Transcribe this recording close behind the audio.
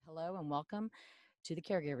and welcome to the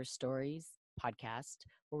Caregiver Stories podcast,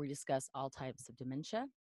 where we discuss all types of dementia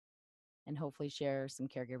and hopefully share some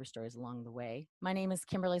caregiver stories along the way. My name is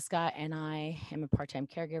Kimberly Scott, and I am a part-time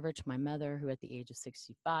caregiver to my mother, who at the age of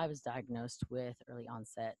 65 was diagnosed with early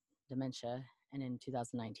onset dementia. And in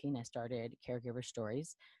 2019, I started Caregiver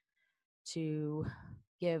Stories to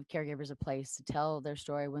give caregivers a place to tell their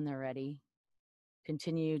story when they're ready,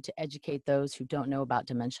 continue to educate those who don't know about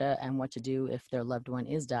dementia and what to do if their loved one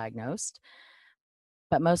is diagnosed.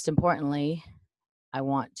 But most importantly, I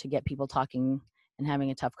want to get people talking and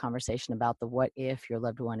having a tough conversation about the what if your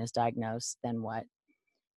loved one is diagnosed, then what?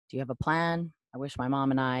 Do you have a plan? I wish my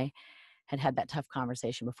mom and I had had that tough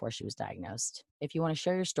conversation before she was diagnosed. If you want to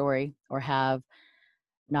share your story or have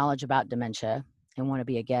knowledge about dementia and want to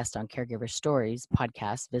be a guest on Caregiver Stories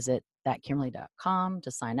podcast, visit thatkimberly.com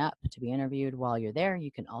to sign up to be interviewed. While you're there,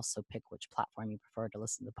 you can also pick which platform you prefer to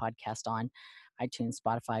listen to the podcast on: iTunes,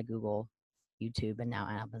 Spotify, Google, YouTube, and now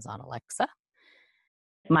Amazon Alexa.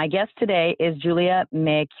 My guest today is Giulia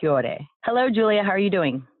Melchiorre. Hello, Giulia. How are you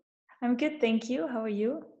doing? I'm good, thank you. How are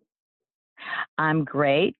you? I'm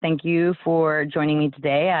great. Thank you for joining me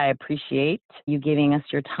today. I appreciate you giving us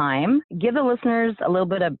your time. Give the listeners a little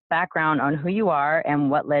bit of background on who you are and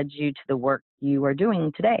what led you to the work you are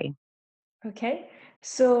doing today. Okay,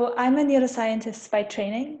 so I'm a neuroscientist by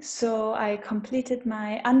training. So I completed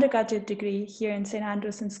my undergraduate degree here in St.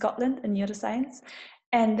 Andrews in Scotland in neuroscience.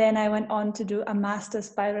 And then I went on to do a master's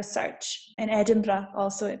by research in Edinburgh,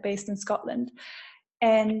 also based in Scotland.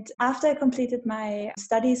 And after I completed my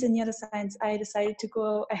studies in neuroscience, I decided to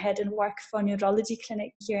go ahead and work for a neurology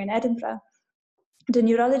clinic here in Edinburgh. The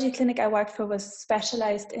neurology clinic I worked for was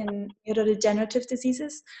specialized in neurodegenerative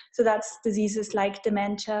diseases. So that's diseases like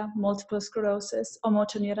dementia, multiple sclerosis, or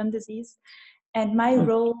motor neuron disease. And my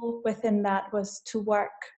role within that was to work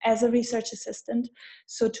as a research assistant.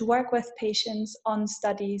 So to work with patients on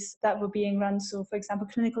studies that were being run. So for example,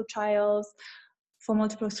 clinical trials for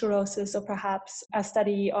multiple sclerosis, or perhaps a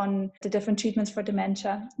study on the different treatments for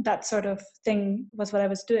dementia. That sort of thing was what I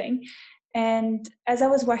was doing. And as I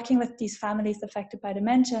was working with these families affected by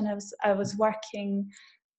dementia, and I was working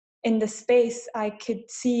in the space, I could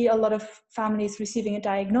see a lot of families receiving a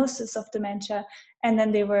diagnosis of dementia, and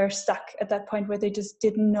then they were stuck at that point where they just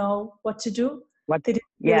didn't know what to do. They didn't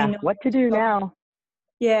really know what to do now.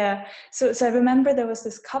 Yeah. So I remember there was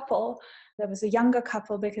this couple. There was a younger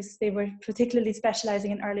couple because they were particularly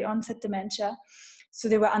specializing in early onset dementia. So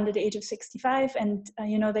they were under the age of 65, and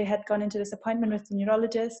they had gone into this appointment with the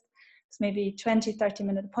neurologist. It's maybe 20,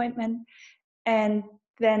 30-minute appointment. And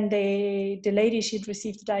then the lady, she'd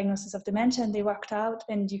received the diagnosis of dementia, and they walked out,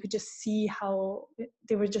 and you could just see how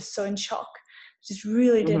they were just so in shock, just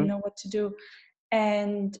really didn't know what to do.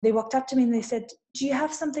 And they walked up to me and they said, "Do you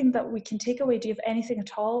have something that we can take away? Do you have anything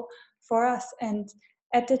at all for us?" And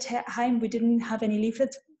at the time, we didn't have any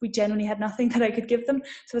leaflets. We genuinely had nothing that I could give them.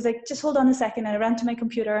 So I was like, just hold on a second. And I ran to my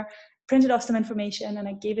computer, printed off some information, and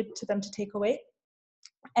I gave it to them to take away.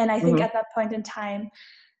 And I think at that point in time,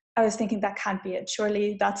 I was thinking, that can't be it.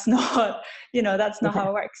 Surely that's not, that's not how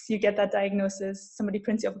it works. You get that diagnosis, somebody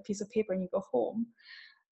prints you off a piece of paper, and you go home.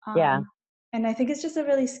 And I think it's just a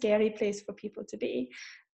really scary place for people to be.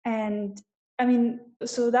 And I mean,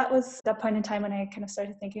 so that was that point in time when I kind of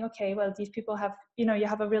started thinking, okay, well, these people have, you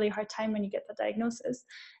have a really hard time when you get the diagnosis.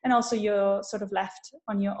 And also you're sort of left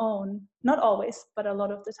on your own, not always, but a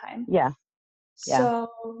lot of the time. So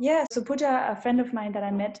Pooja, a friend of mine that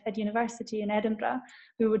I met at university in Edinburgh,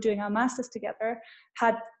 we were doing our masters together,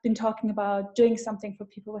 had been talking about doing something for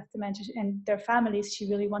people with dementia and their families.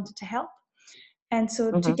 She really wanted to help. And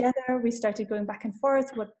so together we started going back and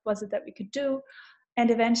forth. What was it that we could do? And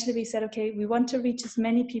eventually we said, okay, we want to reach as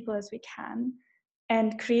many people as we can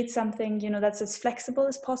and create something, that's as flexible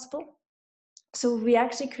as possible. So we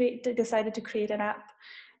actually decided to create an app.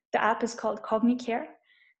 The app is called CogniCare.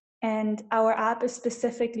 And our app is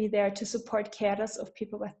specifically there to support carers of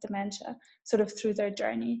people with dementia, sort of through their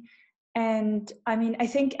journey. And I mean, I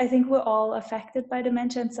think we're all affected by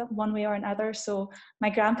dementia in some one way or another. So my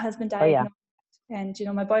grandpa has been diagnosed. And,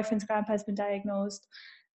 my boyfriend's grandpa has been diagnosed.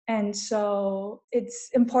 And so it's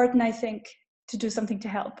important, I think, to do something to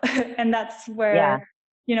help. And that's where,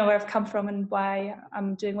 where I've come from and why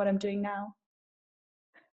I'm doing what I'm doing now.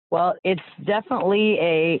 Well, it's definitely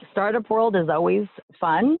a startup world is always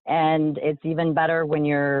fun. And it's even better when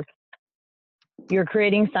you're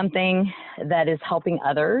creating something that is helping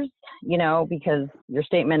others, because your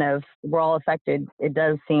statement of we're all affected, it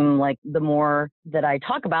does seem like the more that I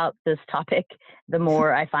talk about this topic, the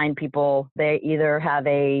more I find people, they either have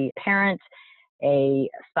a parent, a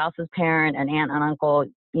spouse's parent, an aunt, an uncle,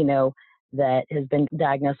 that has been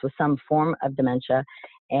diagnosed with some form of dementia.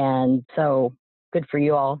 And so good for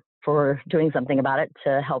you all for doing something about it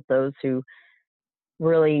to help those who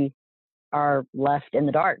really are left in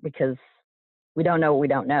the dark because we don't know what we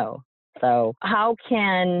don't know. So how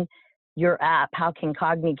can your app, how can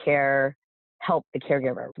CogniCare help the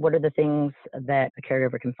caregiver? What are the things that a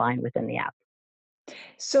caregiver can find within the app?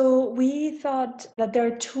 So we thought that there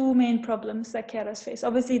are two main problems that carers face.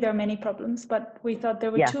 Obviously, there are many problems, but we thought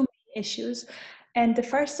there were two main issues. And the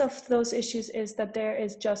first of those issues is that there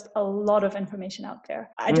is just a lot of information out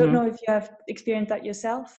there. I don't know if you have experienced that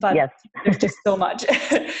yourself, but there's just so much.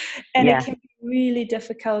 And it can be really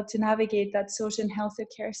difficult to navigate that social and healthcare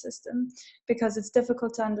care system because it's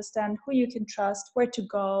difficult to understand who you can trust, where to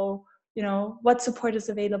go, what support is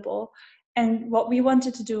available. And what we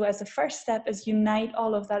wanted to do as a first step is unite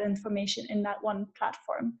all of that information in that one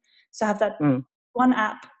platform. So have that one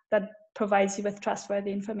app that provides you with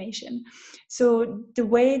trustworthy information. So the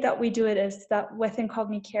way that we do it is that within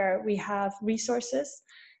CogniCare, we have resources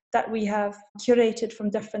that we have curated from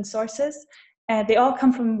different sources. And they all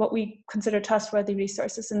come from what we consider trustworthy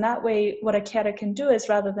resources. And that way, what a carer can do is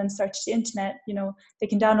rather than search the internet, they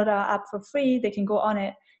can download our app for free, they can go on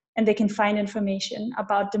it, and they can find information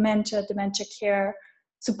about dementia care,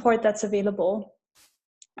 support that's available.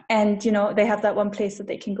 And, they have that one place that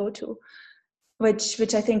they can go to,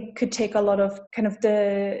 which I think could take a lot of kind of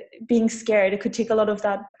the being scared. It could take a lot of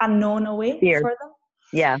that unknown away for them.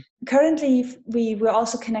 Yeah. Currently, we're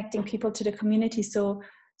also connecting people to the community. So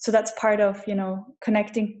that's part of,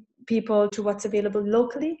 connecting people to what's available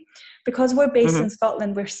locally. Because we're based in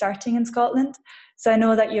Scotland, we're starting in Scotland. So I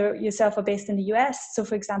know that you yourself are based in the US. So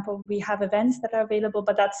for example, we have events that are available,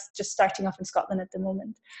 but that's just starting off in Scotland at the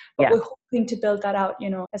moment. But we're hoping to build that out,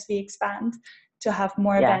 as we expand, to have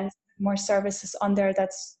more events, more services on there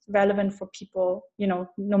that's relevant for people,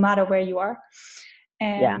 no matter where you are.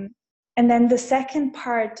 And then the second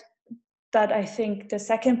part that I think, the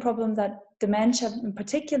second problem that dementia in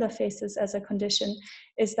particular faces as a condition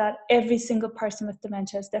is that every single person with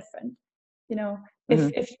dementia is different.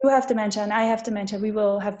 If you have dementia and I have dementia, we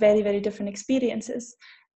will have very, very different experiences,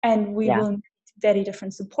 and we will need very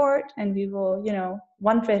different support, and we will,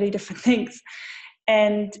 want very different things.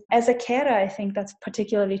 And as a carer, I think that's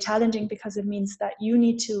particularly challenging because it means that you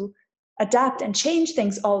need to adapt and change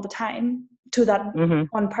things all the time to that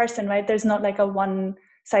one person, right? There's not like a one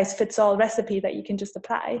size fits all recipe that you can just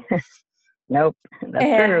apply. Nope,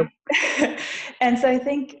 that's true. And so I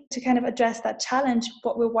think to kind of address that challenge,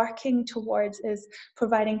 what we're working towards is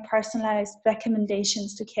providing personalized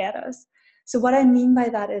recommendations to carers. So what I mean by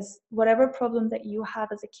that is whatever problem that you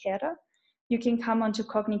have as a carer, you can come onto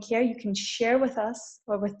CogniCare, you can share with us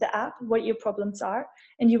or with the app what your problems are,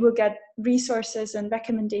 and you will get resources and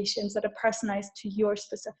recommendations that are personalized to your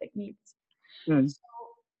specific needs. So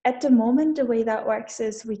at the moment, the way that works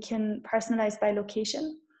is we can personalize by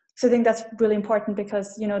location. So I think that's really important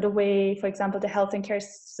because, the way, for example, the health and care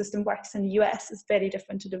system works in the US is very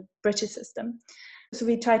different to the British system. So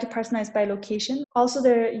we try to personalize by location. Also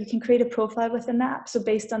there, you can create a profile within the app. So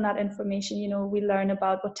based on that information, we learn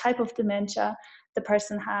about what type of dementia the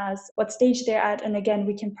person has, what stage they're at. And again,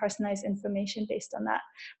 we can personalize information based on that.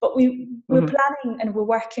 But we're planning and we're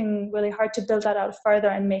working really hard to build that out further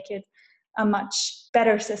and make it a much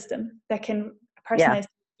better system that can personalize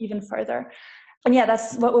even further. And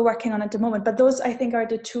that's what we're working on at the moment. But those, I think, are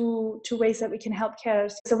the two ways that we can help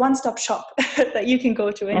carers. It's a one-stop shop that you can go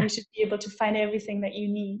to, and you should be able to find everything that you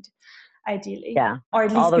need, ideally. Yeah, or at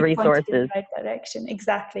least all the be pointed resources in the right direction.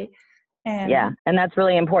 Exactly. And that's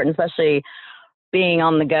really important, especially being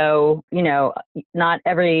on the go. Not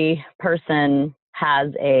every person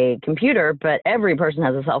has a computer, but every person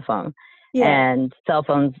has a cell phone. And cell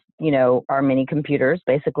phones, are mini computers,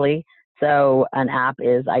 basically. So an app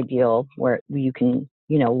is ideal where you can,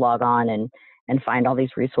 log on and find all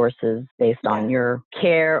these resources based on your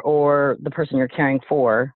care or the person you're caring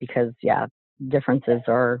for, because, differences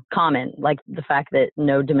are common. Like the fact that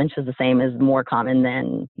no dementia is the same is more common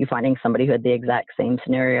than you finding somebody who had the exact same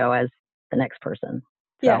scenario as the next person.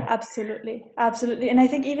 Yeah, absolutely. Absolutely. And I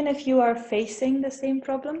think even if you are facing the same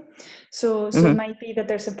problem, so it might be that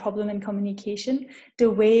there's a problem in communication,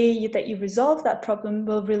 the way that you resolve that problem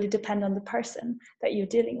will really depend on the person that you're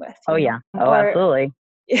dealing with. Absolutely.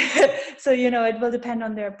 So, it will depend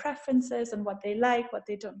on their preferences and what they like, what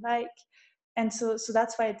they don't like. And so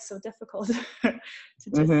that's why it's so difficult to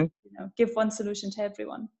just, give one solution to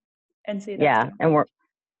everyone and say that's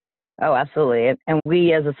absolutely. And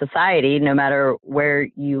we as a society, no matter where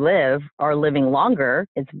you live, are living longer.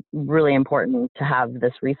 It's really important to have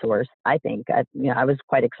this resource, I think. I was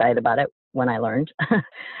quite excited about it when I learned Oh,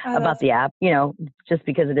 about the app, just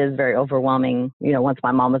because it is very overwhelming. Once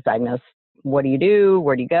my mom was diagnosed, what do you do?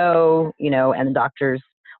 Where do you go? And the doctors,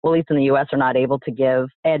 well, at least in the US, are not able to give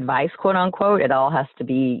advice, quote unquote. It all has to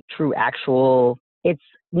be true, actual. It's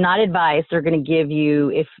not advice. They're going to give you,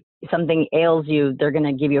 if something ails you, they're going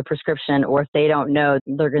to give you a prescription, or if they don't know,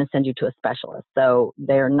 they're going to send you to a specialist. So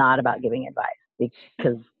they're not about giving advice,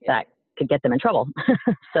 because that could get them in trouble.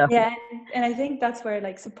 So yeah, and I think that's where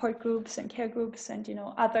like support groups and care groups and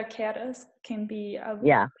other carers can be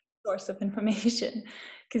a source of information,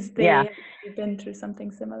 because they have been through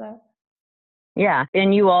something similar. Yeah,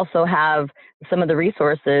 and you also have some of the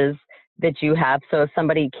resources that you have. So if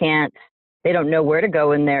somebody they don't know where to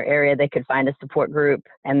go in their area, they could find a support group,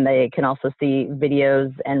 and they can also see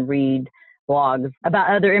videos and read blogs about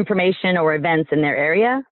other information or events in their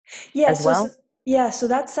area as well. So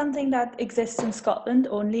that's something that exists in Scotland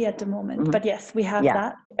only at the moment. Mm-hmm. But yes, we have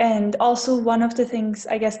that. And also one of the things,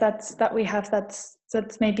 I guess, that we have that's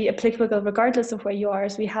maybe applicable regardless of where you are,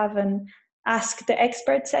 is we have an Ask the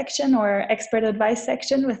Expert section or expert advice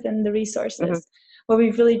section within the resources, where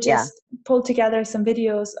we've really just pulled together some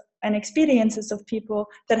videos and experiences of people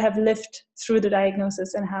that have lived through the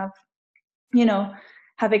diagnosis and have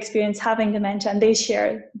experience having dementia, and they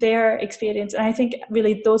share their experience. And I think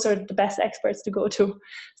really those are the best experts to go to.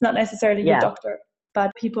 It's not necessarily your doctor,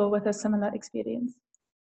 but people with a similar experience.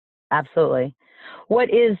 Absolutely.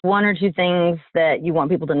 What is one or two things that you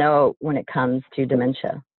want people to know when it comes to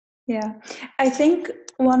dementia? Yeah, I think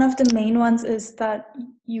one of the main ones is that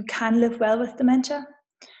you can live well with dementia.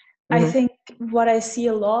 I think what I see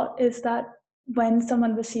a lot is that when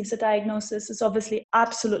someone receives a diagnosis, it's obviously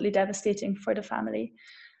absolutely devastating for the family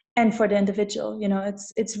and for the individual.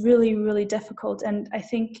 It's really, really difficult. And I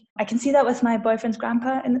think I can see that with my boyfriend's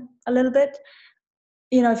grandpa in a little bit.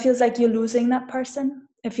 It feels like you're losing that person.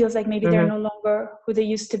 It feels like maybe they're no longer who they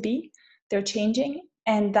used to be. They're changing,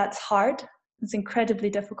 and that's hard. It's incredibly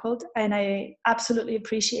difficult, and I absolutely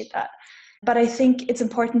appreciate that. But I think it's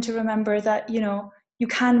important to remember that, you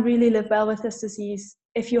can really live well with this disease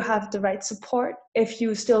if you have the right support, if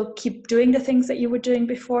you still keep doing the things that you were doing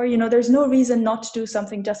before. There's no reason not to do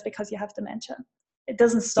something just because you have dementia. It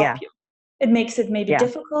doesn't stop you. It makes it maybe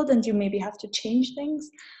difficult, and you maybe have to change things.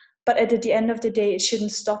 But at the end of the day, it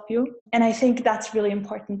shouldn't stop you. And I think that's really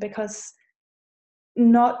important, because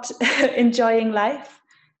not enjoying life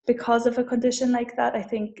because of a condition like that, I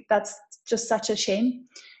think that's just such a shame.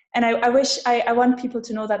 And I want people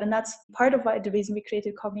to know that. And that's part of the reason we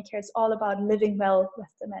created Cognicare. It's all about living well with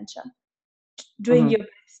dementia, doing your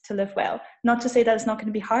best to live well. Not to say that it's not going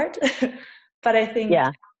to be hard, but I think,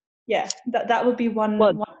 that would be one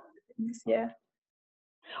of the things. Yeah.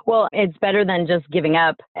 Well, it's better than just giving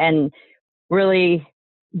up. And really,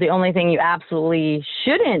 the only thing you absolutely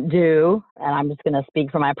shouldn't do, and I'm just going to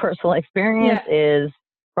speak from my personal experience, is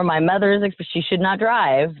from my mother's experience, she should not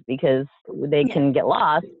drive, because they can get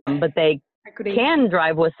lost, but they can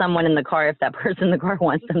drive with someone in the car if that person in the car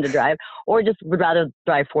wants them to drive, or just would rather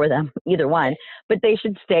drive for them, either one. But they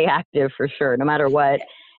should stay active for sure, no matter what.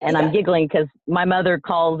 And I'm giggling because my mother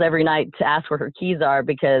calls every night to ask where her keys are,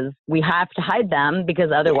 because we have to hide them,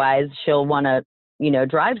 because otherwise she'll want to,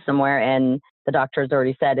 drive somewhere. And the doctor has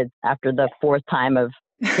already said it's after the fourth time of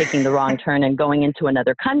taking the wrong turn and going into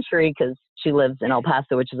another country, because she lives in El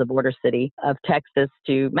Paso, which is a border city of Texas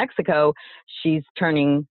to Mexico. She's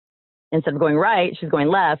turning, instead of going right, she's going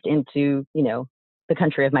left into, the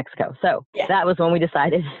country of Mexico. So that was when we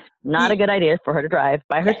decided not a good idea for her to drive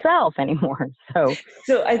by herself anymore. So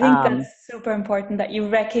I think that's super important, that you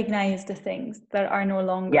recognize the things that are no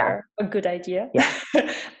longer a good idea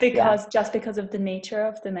just because of the nature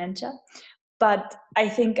of dementia. But I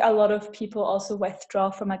think a lot of people also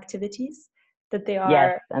withdraw from activities that they are.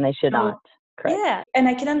 Yes, and they should not. Correct. Yeah, and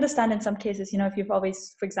I can understand in some cases, if you've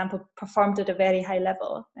always, for example, performed at a very high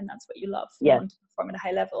level, and that's what you love, you want to perform at a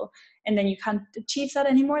high level, and then you can't achieve that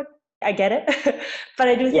anymore. I get it. But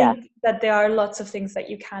I do think that there are lots of things that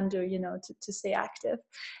you can do, to stay active.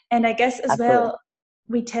 And I guess as well,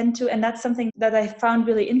 we tend to, and that's something that I found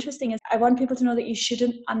really interesting, is I want people to know that you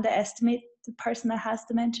shouldn't underestimate the person that has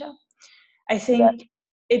dementia. I think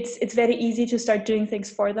it's very easy to start doing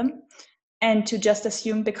things for them, and to just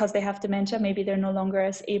assume because they have dementia, maybe they're no longer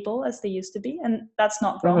as able as they used to be. And that's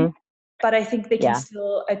not wrong. But I think they can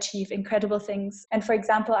still achieve incredible things. And for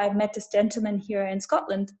example, I've met this gentleman here in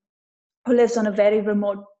Scotland who lives on a very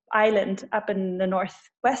remote island up in the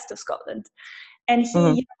northwest of Scotland. And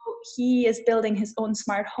he is building his own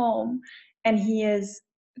smart home, and he is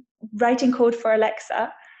writing code for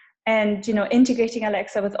Alexa and, you know, integrating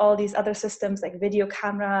Alexa with all these other systems like video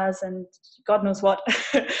cameras and God knows what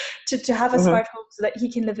to have a smart home so that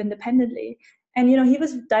he can live independently. And, you know, he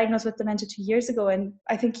was diagnosed with dementia 2 years ago, and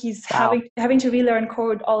I think he's having to relearn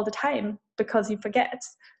code all the time because he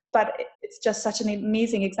forgets. But it's just such an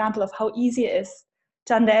amazing example of how easy it is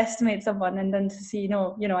to underestimate someone and then to see, you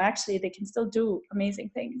know, actually they can still do amazing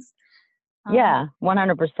things. Yeah,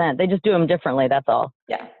 100%. They just do them differently. That's all.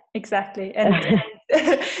 Yeah, exactly. And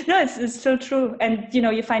no, it's so true. And, you know,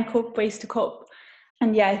 you find ways to cope.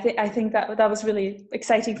 And yeah, I think that was really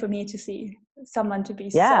exciting for me to see someone to be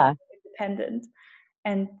so independent.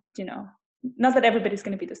 And, you know, not that everybody's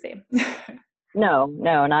going to be the same. No,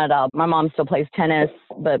 not at all. My mom still plays tennis,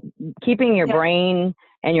 but keeping your brain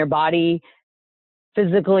and your body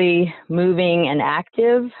physically moving and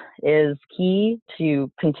active is key to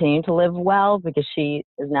continue to live well, because she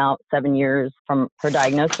is now 7 years from her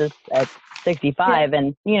diagnosis at 65.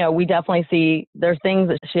 And, you know, we definitely see there's things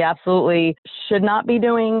that she absolutely should not be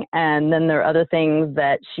doing. And then there are other things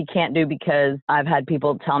that she can't do because I've had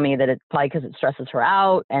people tell me that it's probably because it stresses her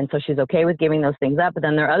out. And so she's okay with giving those things up. But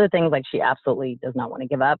then there are other things like she absolutely does not want to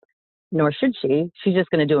give up, nor should she. She's just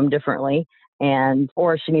going to do them differently.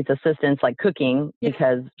 Or she needs assistance like cooking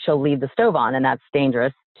because she'll leave the stove on, and that's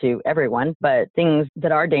dangerous to everyone. But things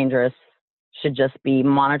that are dangerous should just be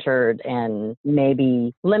monitored and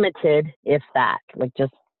maybe limited, if that, like,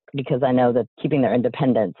 just because I know that keeping their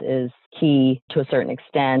independence is key to a certain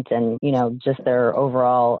extent. And, you know, just their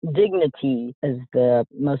overall dignity is the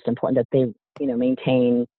most important, that they, you know,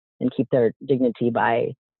 maintain and keep their dignity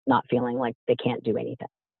by not feeling like they can't do anything.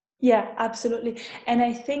 Yeah, absolutely. And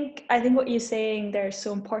I think what you're saying there is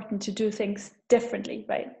so important, to do things differently,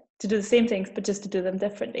 right? To do the same things, but just to do them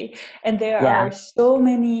differently. And there are so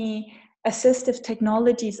many assistive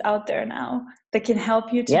technologies out there now that can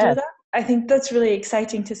help you to do that. I think that's really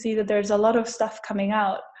exciting to see that there's a lot of stuff coming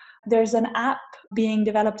out. There's an app being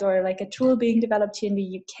developed, or like a tool being developed here in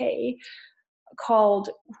the UK called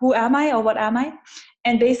Who Am I, or What Am I?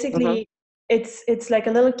 And basically, it's like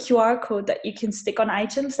a little QR code that you can stick on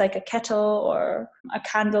items like a kettle or a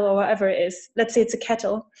candle or whatever it is. Let's say it's a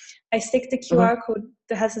kettle. I stick the QR code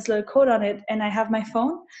that has this little code on it, and I have my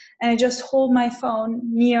phone, and I just hold my phone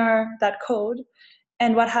near that code.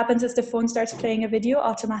 And what happens is the phone starts playing a video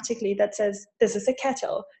automatically that says, this is a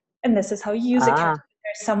kettle, and this is how you use a kettle.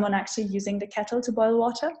 There's someone actually using the kettle to boil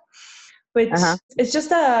water, which is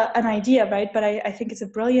just an idea, right? But I think it's a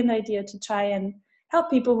brilliant idea to try and help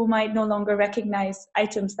people who might no longer recognize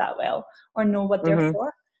items that well or know what they're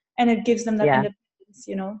for. And it gives them that independence,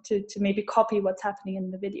 you know, to maybe copy what's happening in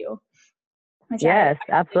the video. Yes,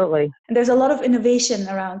 absolutely. And there's a lot of innovation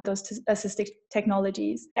around those assistive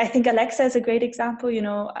technologies. I think Alexa is a great example. You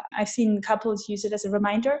know, I've seen couples use it as a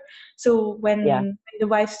reminder. So when the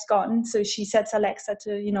wife's gone, so she sets Alexa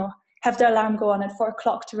to, you know, have the alarm go on at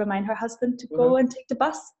 4:00 to remind her husband to go and take the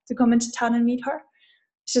bus to come into town and meet her.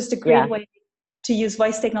 It's just a great way to use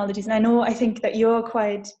voice technologies. And I think that you're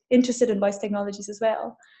quite interested in voice technologies as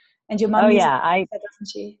well. And your mom uses it, doesn't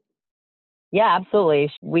she? Yeah,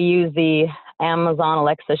 absolutely. We use the Amazon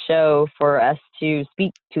Alexa Show for us to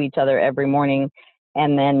speak to each other every morning.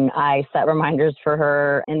 And then I set reminders for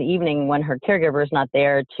her in the evening when her caregiver is not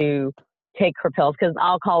there to take her pills, because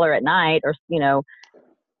I'll call her at night, or, you know,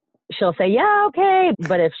 she'll say, yeah, okay.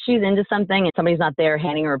 But if she's into something and somebody's not there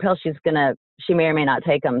handing her a pill, she may or may not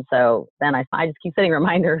take them. So then I just keep setting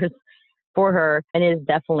reminders for her, and it is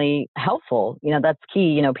definitely helpful. You know, that's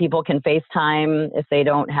key. You know, people can FaceTime if they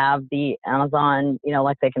don't have the Amazon, you know,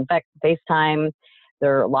 like they can FaceTime.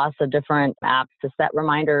 There are lots of different apps to set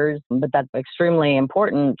reminders, but that's extremely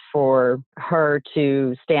important for her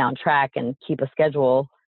to stay on track and keep a schedule.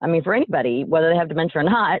 I mean, for anybody, whether they have dementia or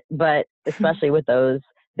not, but especially with those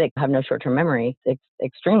that have no short-term memory, it's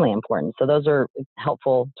extremely important. So those are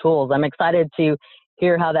helpful tools. I'm excited to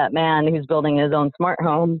hear how that man who's building his own smart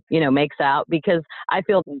home, you know, makes out, because I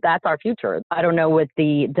feel that's our future. I don't know what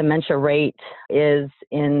the dementia rate is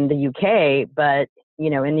in the UK, but, you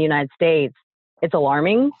know, in the United States, it's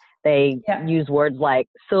alarming. They use words like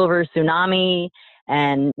silver tsunami,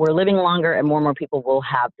 and we're living longer, and more people will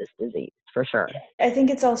have this disease, for sure. I think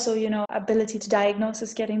it's also, you know, ability to diagnose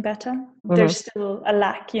is getting better. There's still a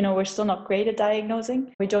lack, you know, we're still not great at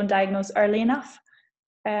diagnosing. We don't diagnose early enough.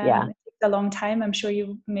 It takes a long time. I'm sure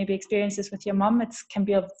you maybe experienced this with your mom. It can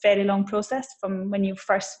be a very long process from when you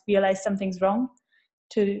first realize something's wrong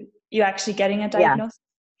to you actually getting a diagnosis,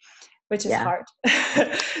 which is hard.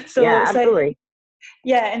 So absolutely.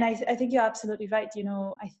 And I think you're absolutely right. You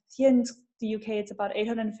know, I think the UK, it's about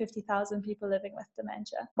 850,000 people living with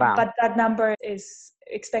dementia. Wow. But that number is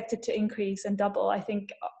expected to increase and double. I think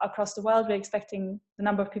across the world, we're expecting the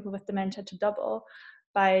number of people with dementia to double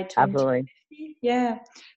by 2050. Absolutely. Yeah.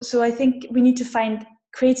 So I think we need to find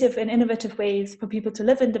creative and innovative ways for people to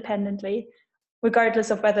live independently,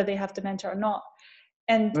 regardless of whether they have dementia or not.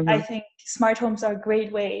 And I think smart homes are a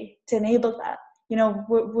great way to enable that. You know,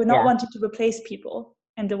 we're not wanting to replace people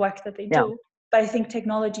and the work that they do, but I think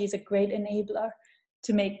technology is a great enabler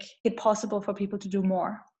to make it possible for people to do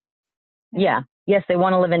more. Yeah. Yes, they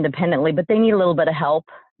want to live independently, but they need a little bit of help,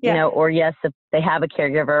 you know, or yes, if they have a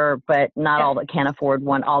caregiver, but not all that can afford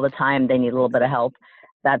one all the time, they need a little bit of help.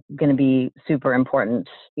 That's going to be super important,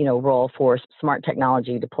 you know, role for smart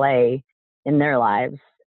technology to play in their lives,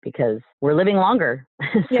 because we're living longer.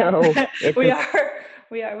 So we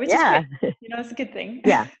are, which is great. You know, it's a good thing.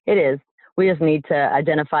 Yeah, it is. We just need to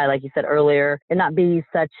identify, like you said earlier, and not be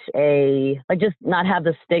such a, like, just not have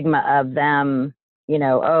the stigma of them, you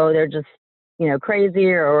know, oh, they're just, you know, crazy,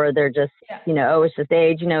 or they're just, you know, oh, it's just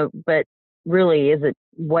age, you know, but really,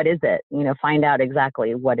 what is it? You know, find out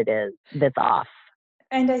exactly what it is that's off.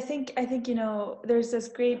 And I think, you know, there's this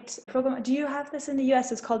great program. Do you have this in the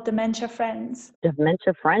US? It's called Dementia Friends.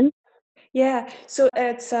 Dementia Friends? Yeah. So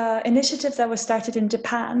it's an initiative that was started in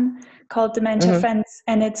Japan called Dementia Friends.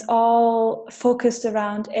 And it's all focused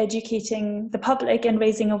around educating the public and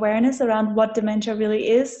raising awareness around what dementia really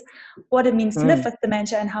is, what it means to live with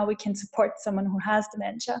dementia, and how we can support someone who has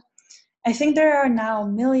dementia. I think there are now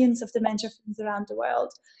millions of dementia friends around the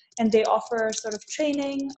world, and they offer sort of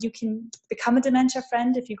training. You can become a dementia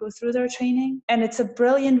friend if you go through their training. And it's a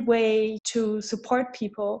brilliant way to support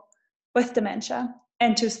people with dementia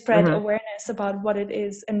and to spread awareness about what it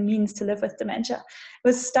is and means to live with dementia. It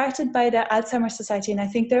was started by the Alzheimer's Society, and I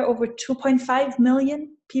think there are over 2.5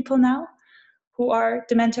 million people now who are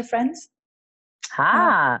dementia friends.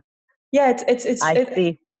 Yeah, I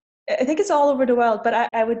see. I think it's all over the world, but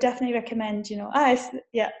I would definitely recommend, you know,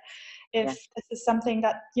 if this is something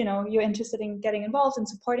that, you know, you're interested in getting involved in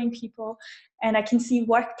supporting people. And I can see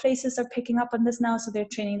workplaces are picking up on this now, so they're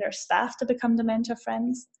training their staff to become dementia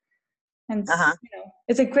friends. And you know,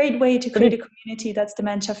 it's a great way to create a community that's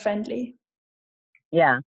dementia friendly.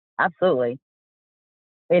 Yeah, absolutely.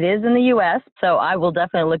 It is in the US, so I will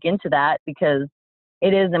definitely look into that, because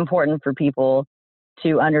it is important for people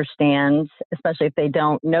to understand, especially if they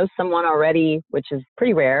don't know someone already, which is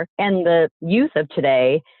pretty rare. And the youth of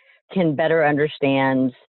today can better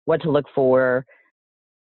understand what to look for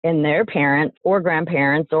in their parents or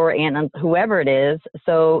grandparents or aunt, whoever it is.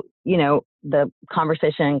 So, you know, the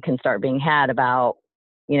conversation can start being had about,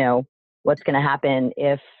 you know, what's going to happen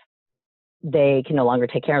if they can no longer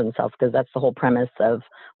take care of themselves, because that's the whole premise of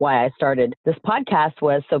why I started this podcast,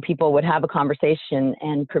 was so people would have a conversation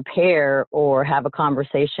and prepare, or have a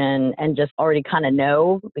conversation and just already kind of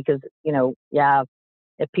know, because, you know,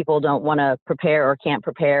 if people don't want to prepare or can't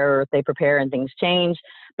prepare, or if they prepare and things change,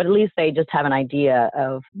 but at least they just have an idea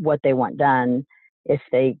of what they want done if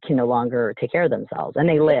they can no longer take care of themselves and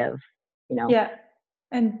they live, you know. Yeah.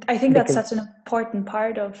 And I think that's such an important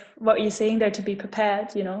part of what you're saying there, to be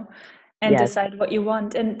prepared, you know, and decide what you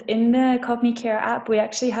want. And in the CogniCare app, we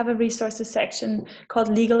actually have a resources section called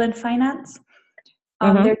Legal and Finance.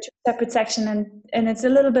 They're two separate sections, and it's a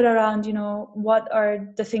little bit around, you know, what are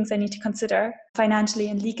the things I need to consider financially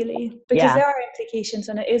and legally, because there are implications,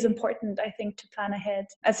 and it is important, I think, to plan ahead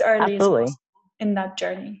as early as possible in that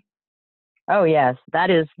journey. Oh, yes. That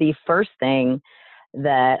is the first thing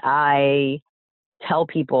that I tell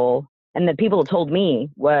people, and that people told me,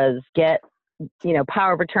 was get, you know,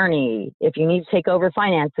 power of attorney. If you need to take over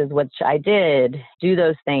finances, which I did, do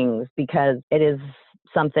those things, because it is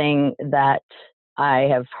something that I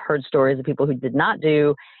have heard stories of people who did not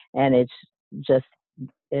do, and it's just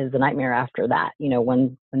is a nightmare after that. You know,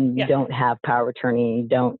 when you don't have power of attorney, you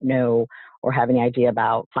don't know or have any idea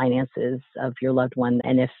about finances of your loved one,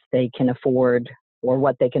 and if they can afford, or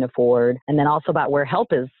what they can afford, and then also about where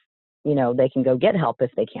help is, you know, they can go get help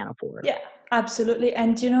if they can't afford. Yeah, absolutely.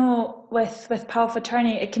 And, you know, with power of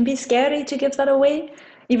attorney, it can be scary to give that away,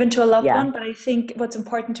 even to a loved one. But I think what's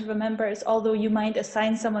important to remember is, although you might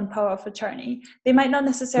assign someone power of attorney, they might not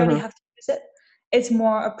necessarily have to use it. It's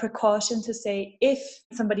more a precaution to say, if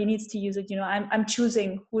somebody needs to use it, you know, I'm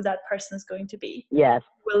choosing who that person is going to be. Yes,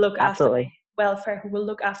 who will look after my welfare, who will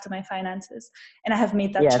look after my finances. And I have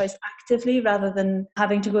made that choice actively, rather than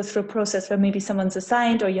having to go through a process where maybe someone's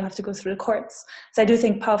assigned, or you have to go through the courts. So I do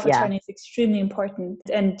think power of attorney is extremely important.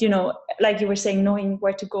 And, you know, like you were saying, knowing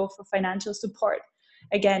where to go for financial support,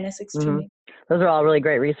 again, is extremely Those are all really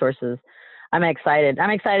great resources. I'm excited.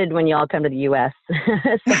 I'm excited when you all come to the U.S.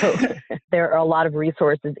 So there are a lot of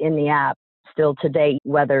resources in the app still today,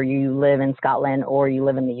 whether you live in Scotland or you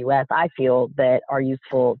live in the U.S., I feel that are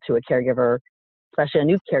useful to a caregiver, especially a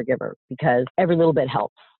new caregiver, because every little bit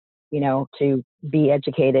helps, to be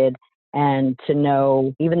educated and to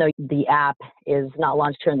know, even though the app is not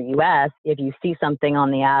launched here in the U.S., if you see something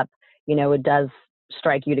on the app, it does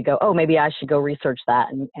strike you to go, oh, maybe I should go research that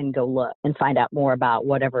and go look and find out more about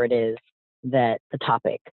whatever it is that the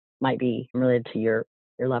topic might be related to your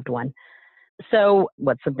loved one. So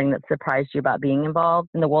what's something that surprised you about being involved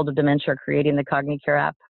in the world of dementia, creating the CogniCare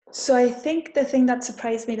app? So I think the thing that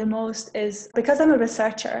surprised me the most is because I'm a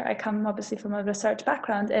researcher, I come obviously from a research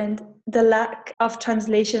background, and the lack of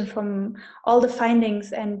translation from all the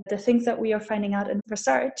findings and the things that we are finding out in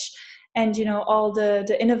research and, all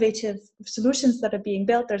the innovative solutions that are being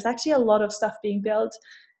built. There's actually a lot of stuff being built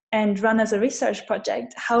and run as a research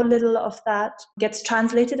project, how little of that gets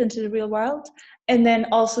translated into the real world. And then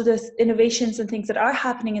also the innovations and things that are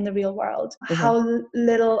happening in the real world, how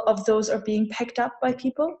little of those are being picked up by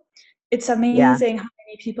people. It's amazing how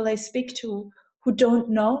many people I speak to who don't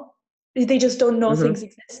know. They just don't know things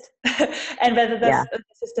exist. And whether that's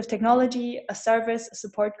assistive technology, a service, a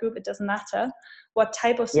support group, it doesn't matter what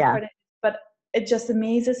type of support it is. But it just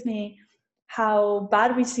amazes me how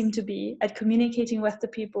bad we seem to be at communicating with the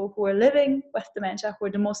people who are living with dementia, who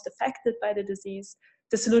are the most affected by the disease,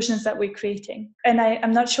 the solutions that we're creating. And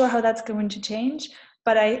I'm not sure how that's going to change,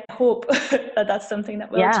 but I hope that that's something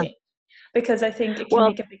that will change, because I think it can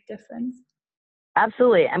make a big difference.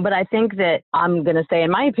 Absolutely. But I think that I'm going to say,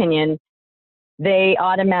 in my opinion, they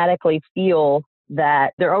automatically feel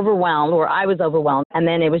that they're overwhelmed, or I was overwhelmed. And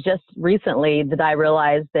then it was just recently that I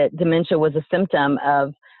realized that dementia was a symptom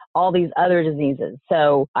of all these other diseases.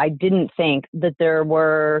 So I didn't think that there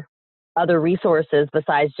were other resources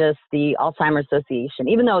besides just the Alzheimer's Association,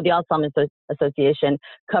 even though the Alzheimer's Association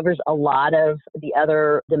covers a lot of the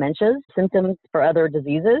other dementias, symptoms for other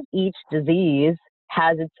diseases. Each disease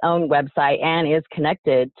has its own website and is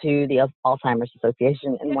connected to the Alzheimer's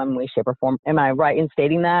Association in one way, shape, or form. Am I right in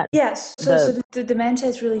stating that? Yes. So the dementia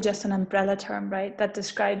is really just an umbrella term, right? That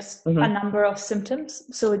describes a number of symptoms.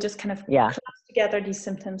 So it just kind of clumps together these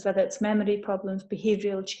symptoms, whether it's memory problems,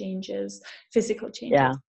 behavioral changes, physical changes.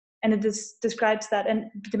 Yeah. And it describes that.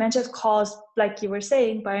 And dementia is caused, like you were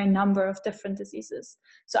saying, by a number of different diseases.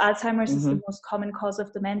 So Alzheimer's is the most common cause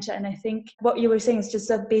of dementia. And I think what you were saying is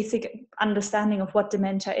just a basic understanding of what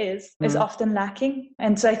dementia is often lacking.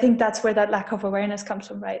 And so I think that's where that lack of awareness comes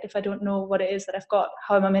from, right? If I don't know what it is that I've got,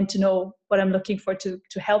 how am I meant to know what I'm looking for to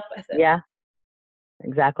help with it? Yeah,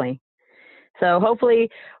 exactly. So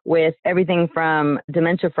hopefully with everything from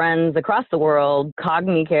dementia friends across the world,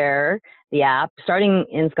 CogniCare, the app, starting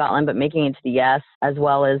in Scotland, but making it to the US, as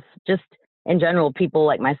well as just in general, people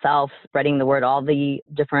like myself spreading the word, all the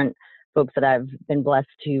different folks that I've been blessed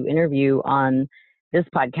to interview on this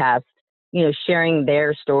podcast, sharing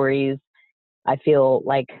their stories. I feel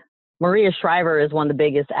like Maria Shriver is one of the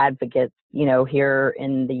biggest advocates, here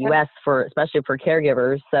in the US especially for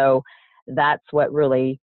caregivers. So that's what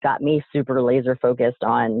really got me super laser focused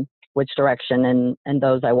on which direction and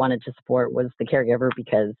those I wanted to support was the caregiver,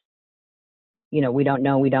 because, we don't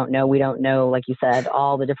know, like you said,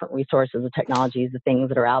 all the different resources, the technologies, the things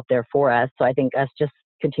that are out there for us. So I think us just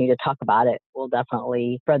continue to talk about it will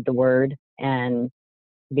definitely spread the word and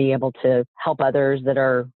be able to help others that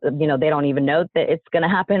are, they don't even know that it's going to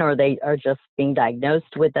happen, or they are just being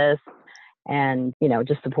diagnosed with this, and,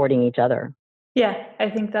 just supporting each other. Yeah, I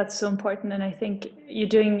think that's so important. And I think you're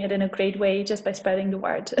doing it in a great way just by spreading the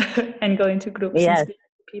word and going to groups and speaking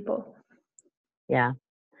to people. Yeah.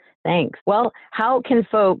 Thanks. Well, how can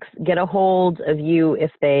folks get a hold of you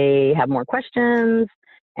if they have more questions,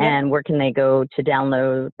 and where can they go to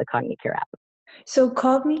download the CogniCare app? So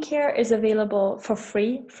CogniCare is available for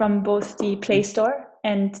free from both the Play Store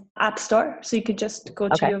and App Store. So you could just go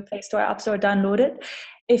to your Play Store, App Store, download it.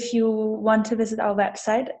 If you want to visit our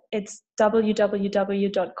website, it's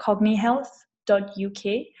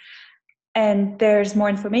www.cognihealth.uk. And there's more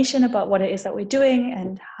information about what it is that we're doing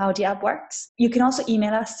and how the app works. You can also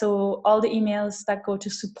email us. So all the emails that go to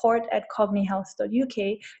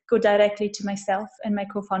support@cognihealth.uk go directly to myself and my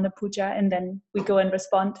co-founder Pooja, and then we go and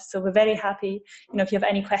respond. So we're very happy. If you have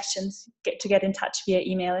any questions, get in touch via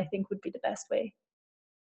email, I think would be the best way.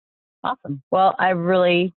 Awesome. Well, I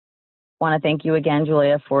really want to thank you again,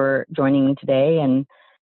 Julia, for joining me today and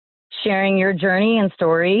sharing your journey and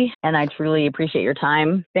story, and I truly appreciate your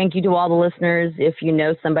time. Thank you to all the listeners. If you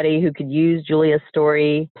know somebody who could use Julia's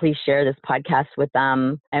story, please share this podcast with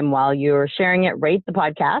them. And while you're sharing it, rate the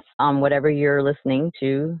podcast on whatever you're listening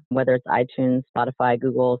to, whether it's iTunes, Spotify,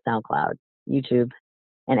 Google, SoundCloud, YouTube,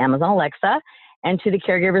 and Amazon Alexa. And to the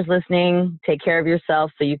caregivers listening, take care of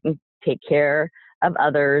yourself so you can take care of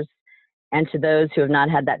others. And to those who have not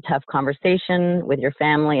had that tough conversation with your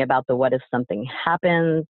family about the what if something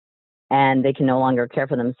happens and they can no longer care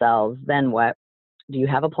for themselves, then what? Do you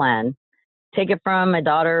have a plan? Take it from a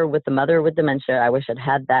daughter with a mother with dementia. I wish I'd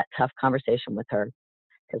had that tough conversation with her,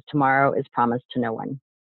 because tomorrow is promised to no one.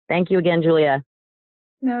 Thank you again, Julia.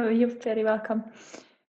 No, you're very welcome.